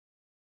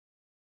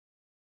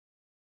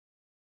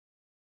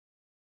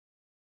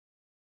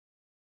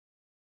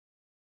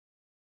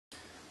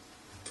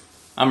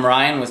I'm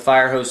Ryan with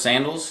Fire Hose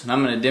Sandals, and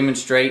I'm going to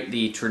demonstrate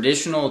the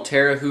traditional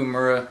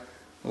Tarahumara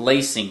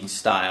lacing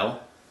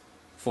style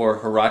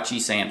for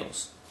Huarache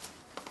sandals.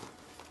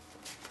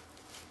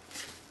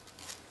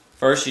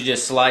 First, you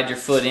just slide your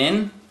foot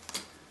in,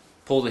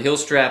 pull the heel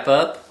strap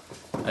up,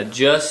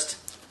 adjust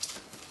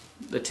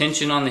the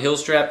tension on the heel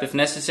strap if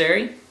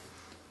necessary.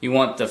 You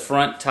want the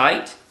front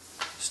tight,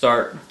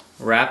 start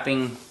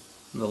wrapping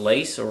the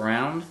lace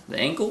around the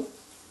ankle.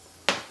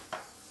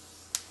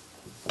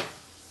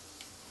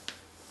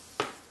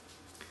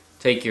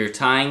 Take your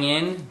tying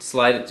in,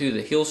 slide it through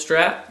the heel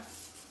strap.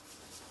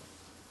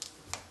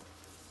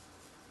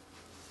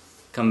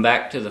 Come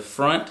back to the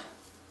front,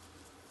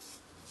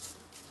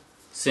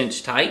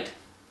 cinch tight.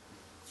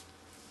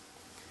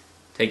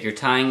 Take your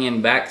tying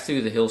in back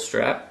through the heel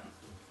strap.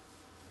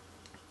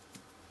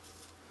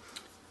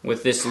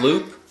 With this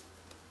loop,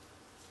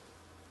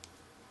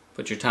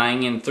 put your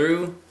tying in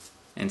through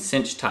and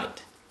cinch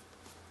tight.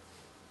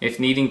 If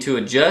needing to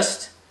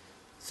adjust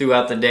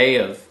throughout the day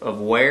of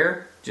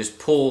wear, just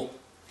pull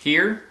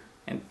here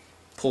and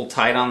pull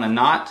tight on the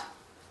knot,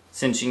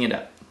 cinching it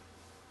up.